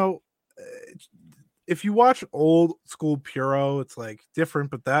if you watch old school Puro, it's like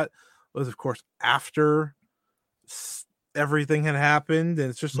different. But that was, of course, after everything had happened, and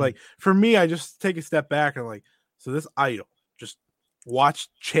it's just like for me, I just take a step back and I'm like, so this idol just watched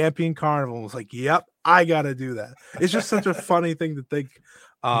Champion Carnival and was like, yep, I gotta do that. It's just such a funny thing to think.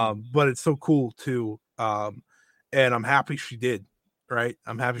 But it's so cool too. And I'm happy she did, right?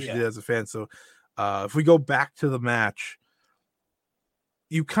 I'm happy she did as a fan. So if we go back to the match,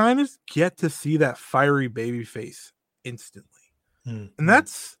 you kind of get to see that fiery baby face instantly. And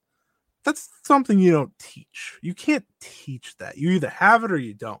that's something you don't teach. You can't teach that. You either have it or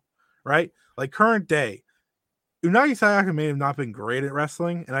you don't, right? Like current day, Unagi Sayaka may have not been great at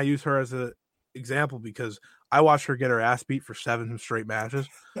wrestling, and I use her as an example because I watched her get her ass beat for 7 straight matches.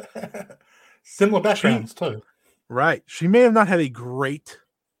 Similar backgrounds too. Right. She may have not had a great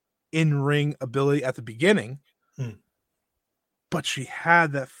in-ring ability at the beginning, but she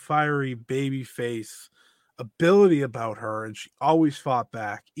had that fiery baby face ability about her, and she always fought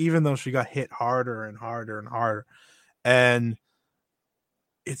back, even though she got hit harder and harder and harder. And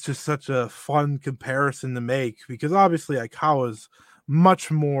it's just such a fun comparison to make because obviously Aikawa's much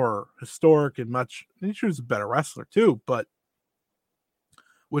more historic and she was a better wrestler too, but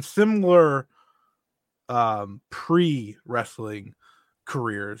with similar pre-wrestling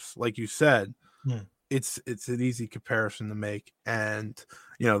careers, like you said, it's an easy comparison to make. And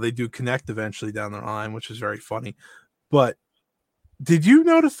they do connect eventually down the line, which is very funny. But did you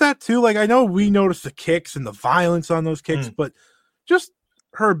notice that too? Like, I know we noticed the kicks and the violence on those kicks, but just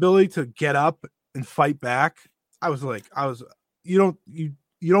her ability to get up and fight back. You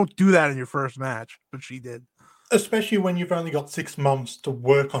don't do that in your first match, but she did. Especially when you've only got 6 months to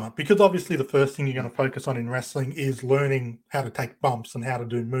work on it, because obviously the first thing you're going to focus on in wrestling is learning how to take bumps and how to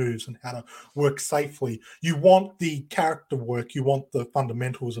do moves and how to work safely. You want the character work, you want the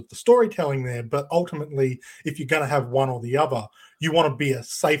fundamentals of the storytelling there, but ultimately, if you're going to have one or the other, you want to be a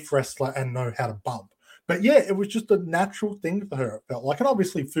safe wrestler and know how to bump. But yeah, it was just a natural thing for her, it felt like. And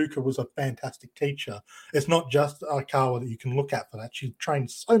obviously Fuka was a fantastic teacher. It's not just Aikawa that you can look at for that. She trained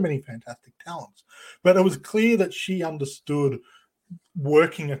so many fantastic talents. But it was clear that she understood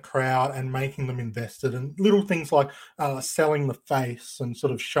working a crowd and making them invested, and little things like selling the face and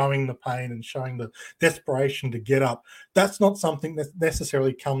sort of showing the pain and showing the desperation to get up. That's not something that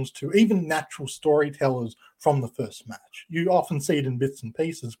necessarily comes to even natural storytellers from the first match. You often see it in bits and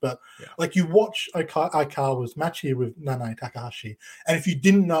pieces, but like you watch Aikawa's match here with Nanae Takahashi, and if you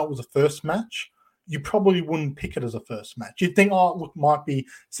didn't know it was a first match, you probably wouldn't pick it as a first match. You'd think, oh, look, might be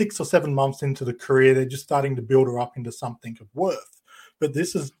 6 or 7 months into the career. They're just starting to build her up into something of worth. But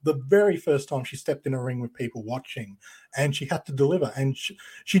this is the very first time she stepped in a ring with people watching, and she had to deliver. And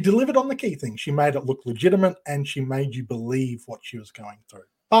she delivered on the key thing. She made it look legitimate, and she made you believe what she was going through.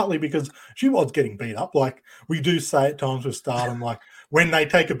 Partly because she was getting beat up. Like we do say at times with Stardom, like when they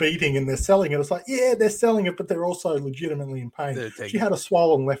take a beating and they're selling it, it's like, yeah, they're selling it, but they're also legitimately in pain. She had a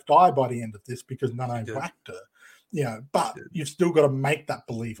swollen left eye by the end of this because Nanae whacked her. But you've still got to make that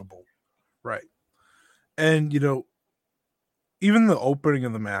believable. Right. And, even the opening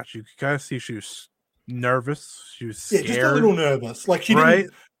of the match, you could kind of see she was nervous. She was scared. Yeah, just a little nervous. Like she didn't,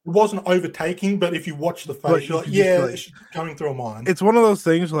 it wasn't overtaking, but if you watch the face, you're like, she's going through her mind. It's one of those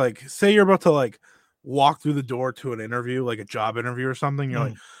things, like, say you're about to, like, walk through the door to an interview, like a job interview or something. You're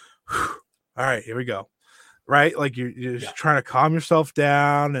like, all right, here we go. Right? Like, you're just trying to calm yourself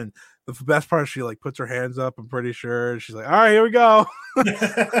down. And the best part is she, like, puts her hands up, I'm pretty sure. She's like, all right, here we go.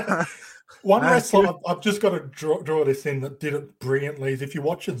 One wrestler, I've just got to draw this in that did it brilliantly is if you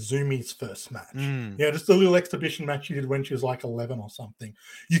watch Zumi's first match, just a little exhibition match she did when she was like 11 or something,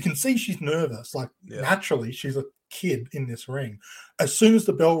 you can see she's nervous. Like naturally, she's a kid in this ring. As soon as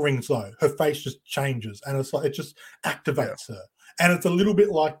the bell rings, though, her face just changes, and it's like it just activates her. And it's a little bit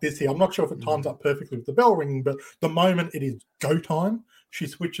like this here. I'm not sure if it times up perfectly with the bell ringing, but the moment it is go time, she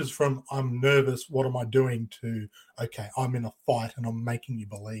switches from I'm nervous, what am I doing, to okay, I'm in a fight and I'm making you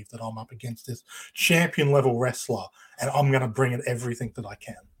believe that I'm up against this champion level wrestler and I'm going to bring it everything that I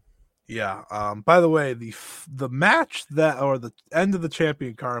can. Yeah. By the way, the match or the end of the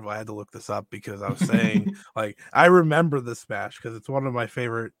Champion Carnival, I had to look this up because I was saying like I remember this match because it's one of my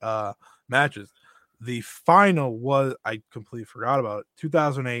favorite matches. The final was I completely forgot about it.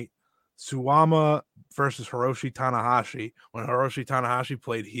 2008 Suwama versus Hiroshi Tanahashi when Hiroshi Tanahashi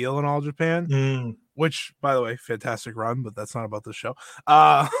played heel in All Japan, which by the way, fantastic run, but that's not about the show.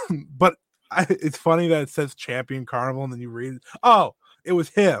 But it's funny that it says Champion Carnival and then you read it. Oh, it was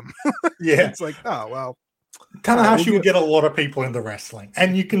him. Yeah. It's like, oh, well. Tanahashi would get a lot of people into wrestling.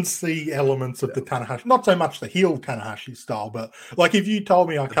 And you can see elements of the Tanahashi, not so much the heel Tanahashi style, but like if you told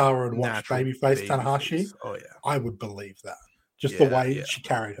me Aikawa had watched babyface Tanahashi, oh yeah, I would believe that. Just the way she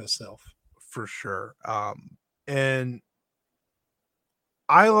carried herself. For sure. And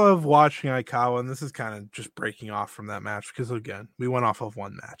I love watching Aikawa, and this is kind of just breaking off from that match because again, we went off of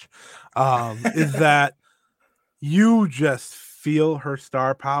one match. Is that you just feel her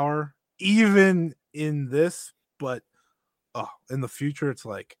star power even in this, but in the future, it's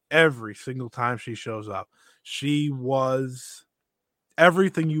like every single time she shows up, she was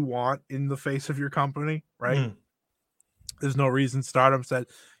everything you want in the face of your company, right? There's no reason Stardom said,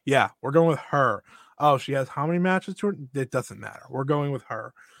 yeah, we're going with her. Oh, she has how many matches to her? It doesn't matter. We're going with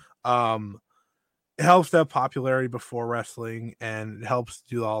her. It helps to have popularity before wrestling, and it helps to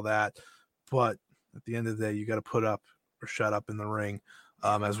do all that. But at the end of the day, you got to put up or shut up in the ring.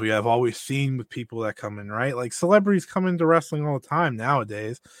 As we have always seen with people that come in, right? Like celebrities come into wrestling all the time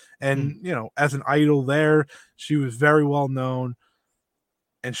nowadays. And, you know, as an idol there, she was very well known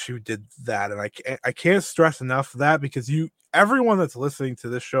and she did that. And I can't stress enough that because everyone that's listening to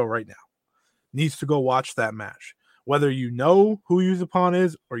this show right now needs to go watch that match. Whether you know who Yuzupon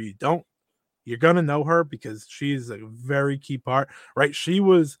is or you don't, you're going to know her because she's a very key part, right?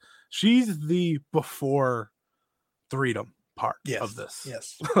 She's the before Freedom part of this.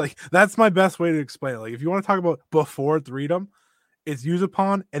 Yes. Like that's my best way to explain it. Like if you want to talk about before Freedom, it's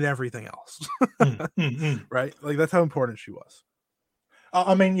Yuzupon and everything else. Right? Like that's how important she was.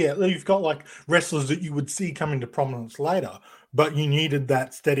 I mean, yeah, you've got like wrestlers that you would see come into prominence later, but you needed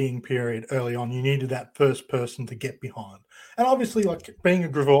that steadying period early on. You needed that first person to get behind. And obviously, like being a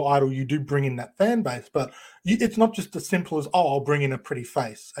Gravel idol, you do bring in that fan base, but it's not just as simple as, oh, I'll bring in a pretty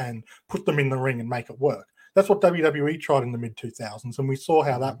face and put them in the ring and make it work. That's what WWE tried in the mid-2000s, and we saw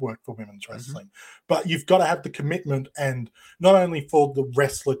how that worked for women's wrestling. But you've got to have the commitment, and not only for the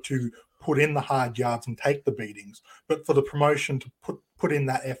wrestler to put in the hard yards and take the beatings, but for the promotion to put in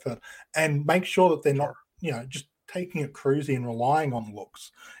that effort and make sure that they're not, just taking it cruisy and relying on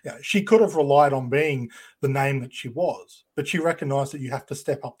looks. She could have relied on being the name that she was, but she recognized that you have to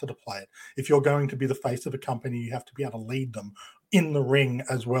step up to the plate. If you're going to be the face of a company, you have to be able to lead them in the ring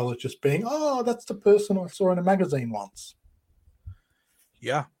as well as just being, oh, that's the person I saw in a magazine once.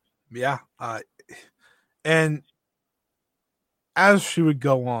 Yeah. And as she would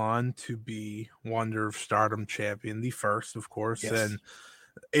go on to be Wonder of Stardom champion, the first, of course, and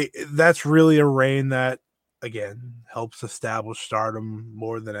that's really a reign that, again, helps establish Stardom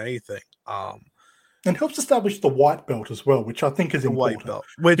more than anything. And helps establish the white belt as well, which I think is important. White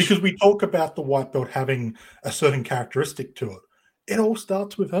belt, because we talk about the white belt having a certain characteristic to it. It all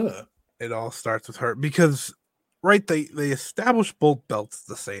starts with her. It all starts with her because, right, they established both belts at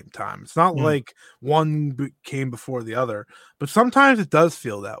the same time. It's not like one came before the other, but sometimes it does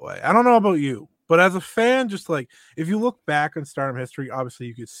feel that way. I don't know about you, but as a fan, just like if you look back on Stardom history, obviously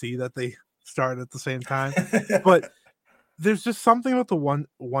you could see that they started at the same time, but there's just something about the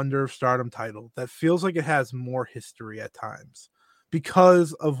Wonder of Stardom title that feels like it has more history at times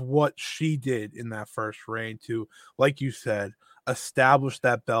because of what she did in that first reign to, like you said, establish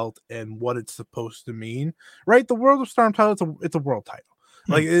that belt and what it's supposed to mean, right? The World of Stardom title, it's a world title.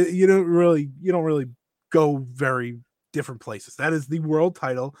 Like you don't really go very different places. That is the world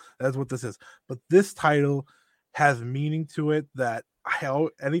title. That's what this is. But this title has meaning to it that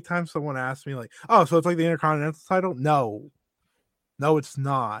anytime someone asks me like, oh, so it's like the Intercontinental title? No, it's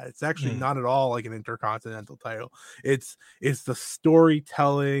not. It's actually not at all like an Intercontinental title. It's the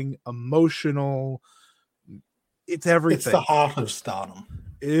storytelling, emotional. It's everything. It's the heart of Stardom.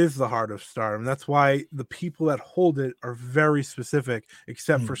 It is the heart of Stardom. That's why the people that hold it are very specific,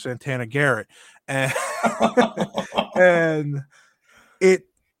 except for Santana Garrett, and and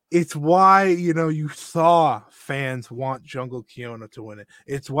it's why you saw fans want Jungle Kiona to win it.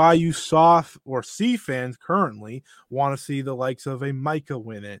 It's why you saw or see fans currently want to see the likes of a Micah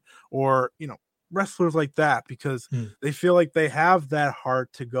win it, or wrestlers like that because they feel like they have that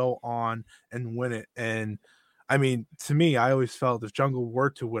heart to go on and win it. And I mean, to me, I always felt if Jungle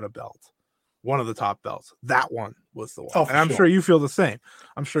were to win a belt, one of the top belts, that one was the one. Oh, and I'm sure. sure you feel the same.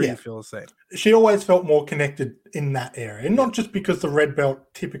 I'm sure Yeah. you feel the same. She always felt more connected in that area. And not just because the red belt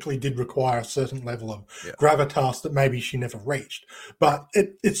typically did require a certain level of gravitas that maybe she never reached, but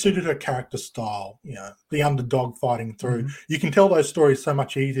it suited her character style, the underdog fighting through. You can tell those stories so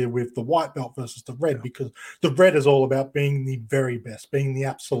much easier with the white belt versus the red, because the red is all about being the very best, being the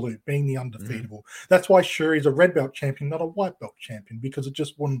absolute, being the undefeatable. That's why Shuri's a red belt champion, not a white belt champion, because it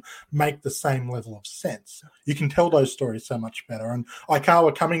just wouldn't make the same level of sense. You can tell those stories so much better. And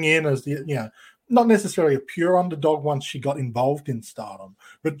Aikawa coming in as the, not necessarily a pure underdog once she got involved in Stardom,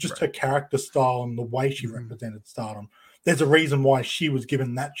 but just her character style and the way she represented Stardom. There's a reason why she was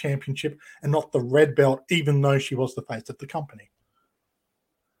given that championship and not the red belt, even though she was the face of the company.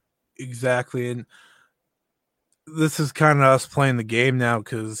 Exactly. And this is kind of us playing the game now,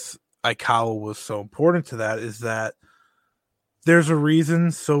 because Aikawa was so important to that, is that there's a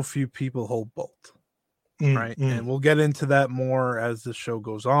reason so few people hold both. Right. And we'll get into that more as the show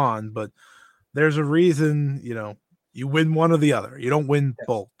goes on, but there's a reason, you win one or the other. You don't win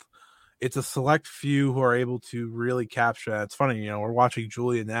both. It's a select few who are able to really capture that. It's funny, we're watching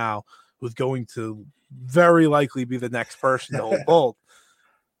Julia now, who's going to very likely be the next person to hold both.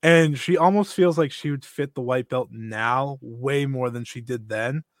 And she almost feels like she would fit the white belt now way more than she did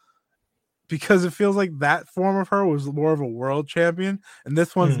then, because it feels like that form of her was more of a world champion, and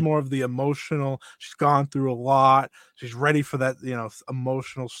this one's more of the emotional. She's gone through a lot. She's ready for that,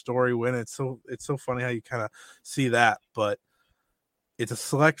 emotional story win. It's so funny how you kind of see that, but it's a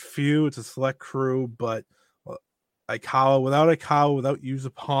select few, it's a select crew. But Aikawa, without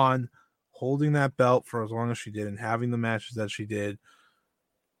Yuzupon holding that belt for as long as she did and having the matches that she did,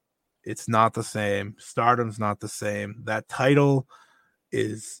 it's not the same. Stardom's not the same. That title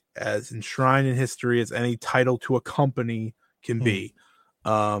is as enshrined in history as any title to a company can be.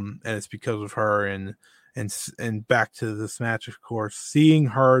 And it's because of her. And back to this match, of course, seeing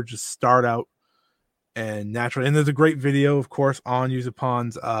her just start out and naturally, and there's a great video, of course, on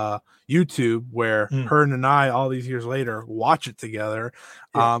Yuzupon's YouTube where her and I, all these years later, watch it together.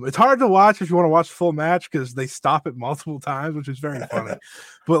 It's hard to watch if you want to watch the full match, because they stop it multiple times, which is very funny.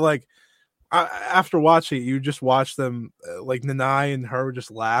 But like, after watching it, you just watch them, like Nanai and her would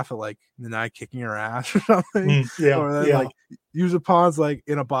just laugh at like Nanai kicking her ass or something. Or then like Yuzupon's like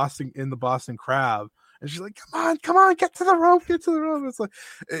in the Boston Crab, and she's like, come on, get to the rope. It's like,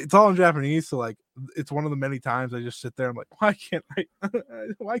 it's all in Japanese, so like it's one of the many times I just sit there. I'm like, why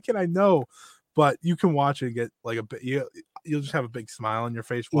can't I know? But you can watch it and get like a bit. You'll just have a big smile on your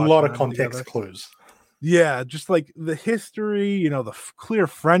face. A lot of context clues. Yeah, just like the history, the clear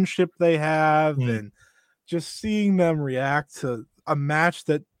friendship they have, and just seeing them react to a match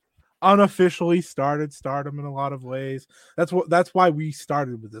that unofficially started Stardom in a lot of ways. That's why we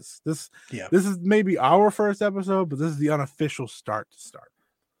started with this. This is maybe our first episode, but this is the unofficial start to Stardom.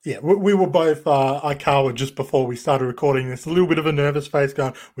 Yeah, we were both Aikawa just before we started recording this. A little bit of a nervous face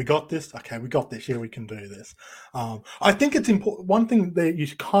going, we got this? Okay, we got this. Yeah, we can do this. I think it's important. One thing that you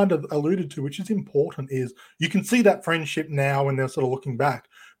kind of alluded to, which is important, is you can see that friendship now when they're sort of looking back.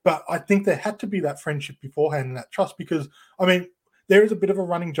 But I think there had to be that friendship beforehand and that trust, because, I mean, there is a bit of a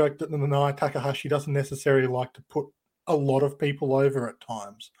running joke that Nanai Takahashi doesn't necessarily like to put a lot of people over at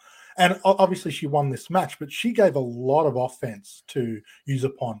times. And obviously she won this match, but she gave a lot of offense to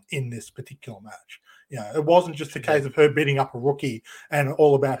Yuzupon in this particular match. It wasn't just a case of her beating up a rookie and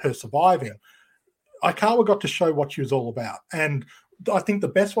all about her surviving. Aikawa got to show what she was all about. And I think the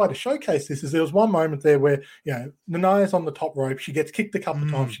best way to showcase this is there was one moment there where, Nanai is on the top rope. She gets kicked a couple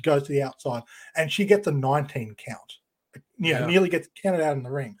of times. She goes to the outside and she gets a 19 count. Nearly gets counted out in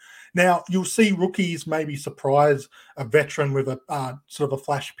the ring. Now, you'll see rookies maybe surprise a veteran with a sort of a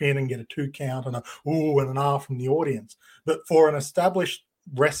flash pin and get a 2 count and and an R from the audience. But for an established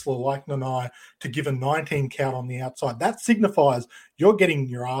wrestler like Nanai to give a 19 count on the outside, that signifies you're getting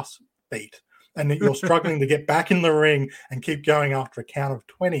your ass beat and that you're struggling to get back in the ring and keep going after a count of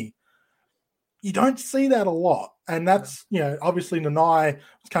 20. You don't see that a lot. And that's, obviously Nanai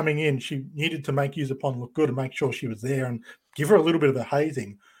was coming in. She needed to make Yuzupon look good and make sure she was there and give her a little bit of a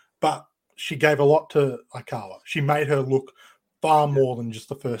hazing. But she gave a lot to Aikawa. She made her look far more than just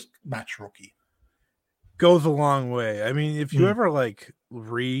the first match rookie. Goes a long way. I mean, if you ever like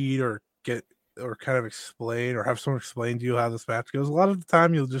read or get or kind of explain or have someone explain to you how this match goes, a lot of the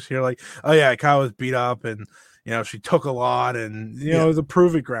time you'll just hear like, oh yeah, Aikawa's beat up and she took a lot and it was a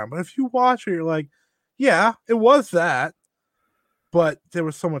proving ground. But if you watch it, you're like, yeah, it was that, but there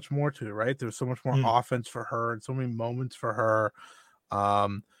was so much more to it, right? There was so much more offense for her and so many moments for her.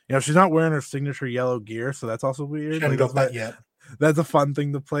 She's not wearing her signature yellow gear, so that's also weird. She hasn't got that yet. that's a fun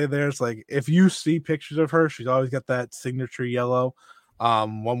thing to play there. It's like if you see pictures of her, she's always got that signature yellow,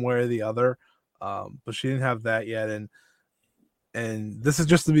 one way or the other. But she didn't have that yet, and this is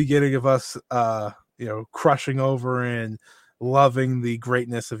just the beginning of us crushing over and loving the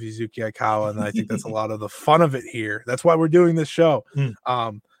greatness of Yuzuki Aikawa, and I think that's a lot of the fun of it here. That's why we're doing this show.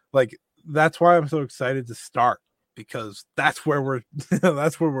 That's why I'm so excited to start, because that's where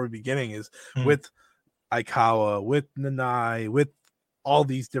we're beginning is with Aikawa, with Nanai, with all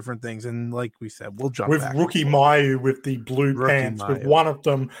these different things. And like we said, we'll jump with back Rookie Mayu with the blue pants, with one of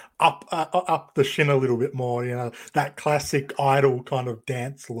them up the shin a little bit more, that classic idol kind of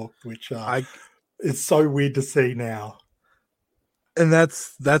dance look, which is so weird to see now. And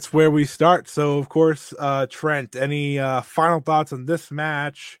that's where we start. So of course, Trent, any final thoughts on this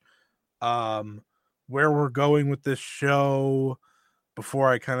match? Where we're going with this show before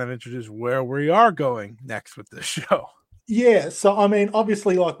I kind of introduce where we are going next with this show. Yeah, so I mean,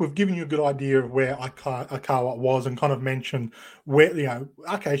 obviously, like we've given you a good idea of where Aikawa was and kind of mentioned where,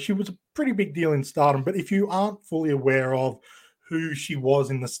 okay, she was a pretty big deal in Stardom, but if you aren't fully aware of who she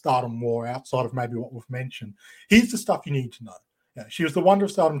was in the Stardom War outside of maybe what we've mentioned, here's the stuff you need to know. She was the Wonder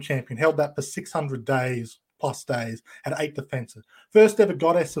of Stardom champion, held that for 600 days, had 8 defenses. First ever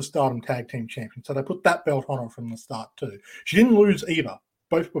Goddess of Stardom tag team champion, so they put that belt on her from the start too. She didn't lose either.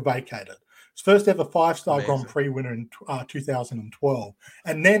 Both were vacated. First ever 5-star Grand Prix winner in 2012.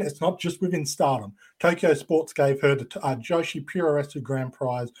 And then it's not just within Stardom. Tokyo Sports gave her the Joshi Puroresu Grand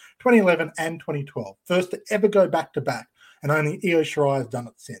Prize 2011 and 2012. First to ever go back-to-back, and only Io Shirai has done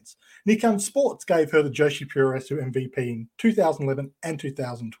it since. Nikon Sports gave her the Joshi Puroresu MVP in 2011 and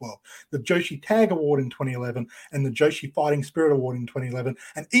 2012, the Joshi Tag Award in 2011, and the Joshi Fighting Spirit Award in 2011,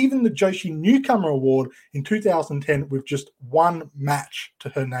 and even the Joshi Newcomer Award in 2010 with just one match to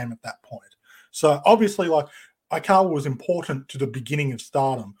her name at that point. So obviously, like, Aikawa was important to the beginning of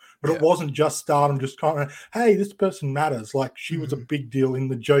Stardom, but it wasn't just Stardom, just kind of, hey, this person matters. Like, she was a big deal in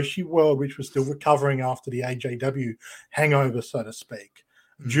the Joshi world, which was still recovering after the AJW hangover, so to speak.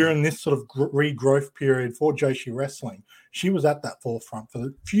 During this sort of regrowth period for Joshi wrestling, she was at that forefront for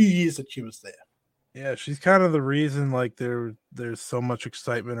the few years that she was there. Yeah, she's kind of the reason, like, there's so much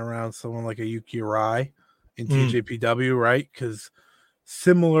excitement around someone like a Yuki Arai in TJPW, right? Because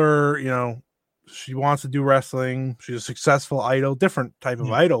similar, she wants to do wrestling. She's a successful idol, different type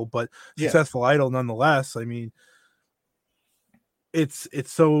of idol, but successful idol nonetheless. I mean, it's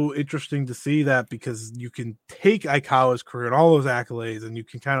so interesting to see that, because you can take Aikawa's career and all those accolades, and you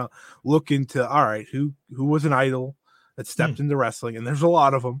can kind of look into, all right, who was an idol that stepped into wrestling, and there's a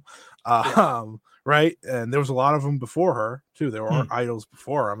lot of them, right? And there was a lot of them before her too. There were idols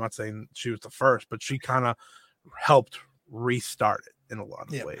before her. I'm not saying she was the first, but she kind of helped restart it in a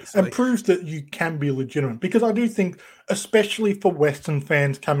lot of ways, and proves that you can be legitimate. Because I do think, especially for Western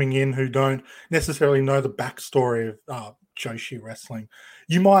fans coming in who don't necessarily know the backstory of Joshi wrestling,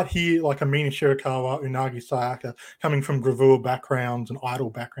 you might hear like Amina Shirakawa, Unagi Sayaka coming from gravure backgrounds and idol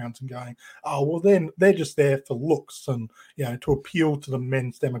backgrounds and going, oh, well, then they're just there for looks and, to appeal to the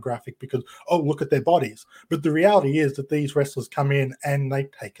men's demographic because, oh, look at their bodies. But the reality is that these wrestlers come in and they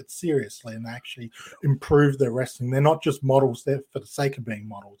take it seriously and they actually improve their wrestling. They're not just models there for the sake of being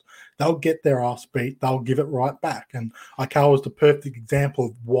models. They'll get their ass beat. They'll give it right back. And Aikawa is the perfect example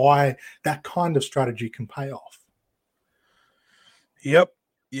of why that kind of strategy can pay off. Yep.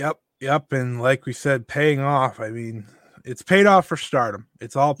 And like we said, paying off. I mean, it's paid off for Stardom.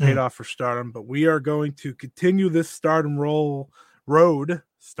 It's all paid off for Stardom, but we are going to continue this Stardom road.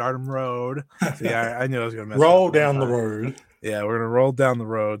 See, I knew I was going to roll down the road. Yeah, we're going to roll down the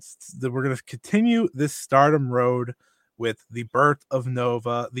roads. We're going to continue this Stardom road with the birth of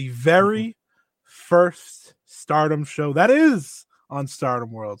Nova, the very first Stardom show that is on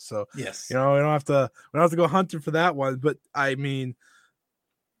Stardom World. So yes, we don't have to go hunting for that one, but I mean,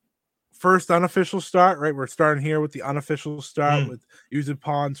 first unofficial start, right? We're starting here with the unofficial start with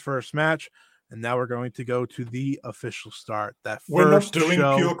Yuzupon's first match, and now we're going to go to the official start. We're not doing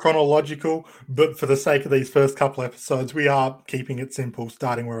pure chronological, but for the sake of these first couple episodes, we are keeping it simple,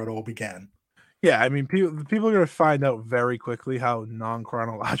 starting where it all began. Yeah, I mean, people are going to find out very quickly how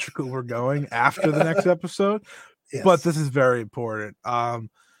non-chronological we're going after the next episode. Yes. But this is very important.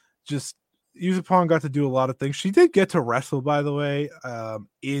 Just Yuzupon got to do a lot of things. She did get to wrestle, by the way,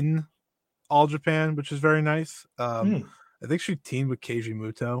 in All Japan, which is very nice. I think she teamed with Keiji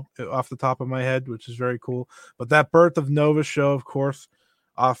Muto off the top of my head, which is very cool. But that Birth of Nova show, of course,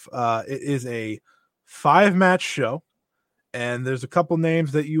 it is a 5-match show. And there's a couple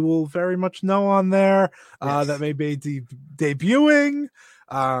names that you will very much know on there that may be debuting.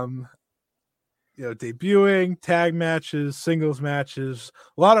 debuting, tag matches, singles matches.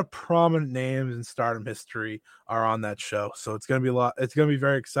 A lot of prominent names in Stardom history are on that show, so it's gonna be it's gonna be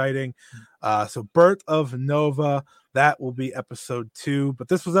very exciting. So Birth of Nova, that will be episode 2, but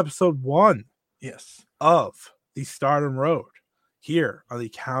this was episode 1. Yes, of the Stardom Road here on the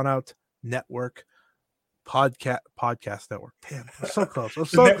Countout Network podcast network. Damn, I'm so close. I'm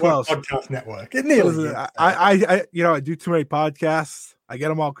so close. Podcast network. It nearly is. I do too many podcasts. I get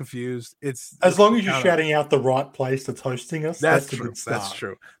them all confused. It's as long as you're shouting out the right place that's hosting us. That's true. That's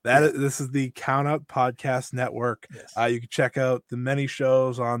true. This is the Countout Podcast Network. Yes. You can check out the many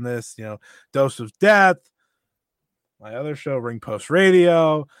shows on this. Dose of Death, my other show, Ring Post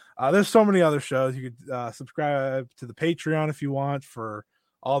Radio. There's so many other shows. You could subscribe to the Patreon if you want for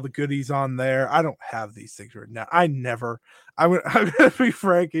all the goodies on there. I don't have these things written down. I'm going to be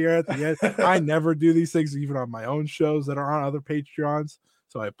frank here at the end. I never do these things, even on my own shows that are on other Patreons.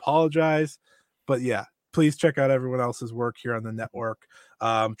 So I apologize. But yeah, please check out everyone else's work here on the network.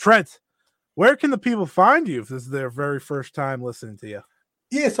 Trent, where can the people find you if this is their very first time listening to you?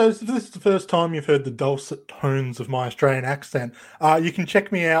 Yeah, so if this is the first time you've heard the dulcet tones of my Australian accent, you can check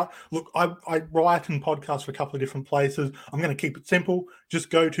me out. Look, I write and podcast for a couple of different places. I'm going to keep it simple. Just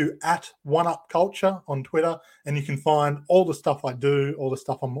go to @OneUpCulture on Twitter, and you can find all the stuff I do, all the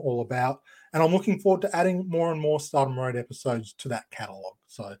stuff I'm all about. And I'm looking forward to adding more and more Stardom Road episodes to that catalogue.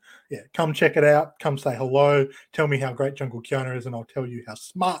 So, yeah, come check it out. Come say hello. Tell me how great Jungle Kiona is, and I'll tell you how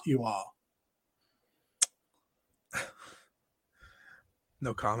smart you are.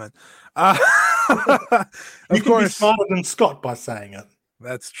 No comment. You can be smarter than Scott by saying it.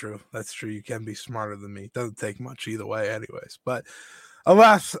 That's true. You can be smarter than me. Doesn't take much either way anyways. But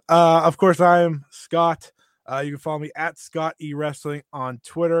alas, of course, I am Scott. You can follow me at Scott E Wrestling on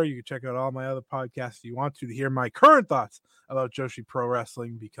Twitter. You can check out all my other podcasts if you want to hear my current thoughts about Joshi Pro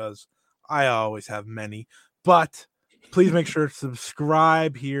Wrestling, because I always have many. But please make sure to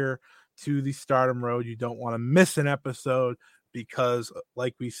subscribe here to the Stardom Road. You don't want to miss an episode, because,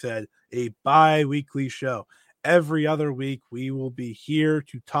 like we said, a bi-weekly show. Every other week, we will be here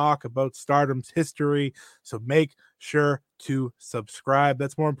to talk about Stardom's history. So make sure to subscribe.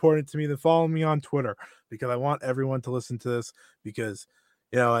 That's more important to me than following me on Twitter, because I want everyone to listen to this, because,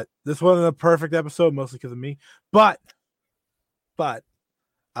 this wasn't a perfect episode, mostly because of me. But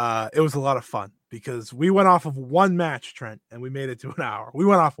it was a lot of fun, because we went off of one match, Trent, and we made it to an hour. We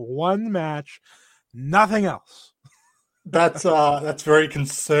went off of one match, nothing else. That's very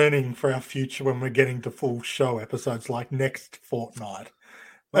concerning for our future when we're getting to full show episodes like next fortnight.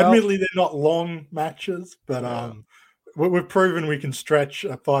 Well, admittedly, they're not long matches, but we've proven we can stretch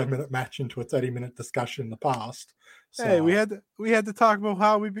a 5-minute match into a 30-minute discussion in the past. So, hey, we had to talk about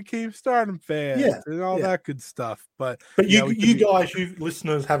how we became Stardom fans and all that good stuff. But you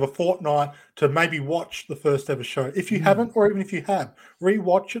listeners, have a fortnight to maybe watch the first ever show. If you haven't, or even if you have,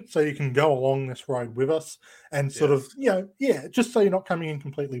 rewatch it so you can go along this road with us and sort of, just so you're not coming in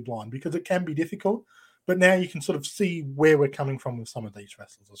completely blind, because it can be difficult. But now you can sort of see where we're coming from with some of these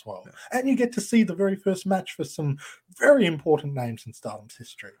wrestlers as well. Yeah. And you get to see the very first match for some very important names in Stardom's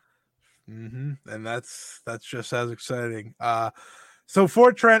history. And that's just as exciting. So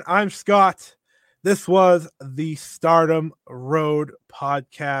for Trent, I'm Scott. This was the Stardom Road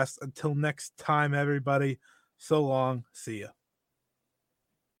podcast. Until next time, everybody, so long. See ya.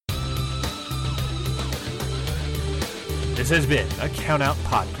 This has been a Countout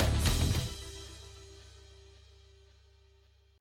Podcast.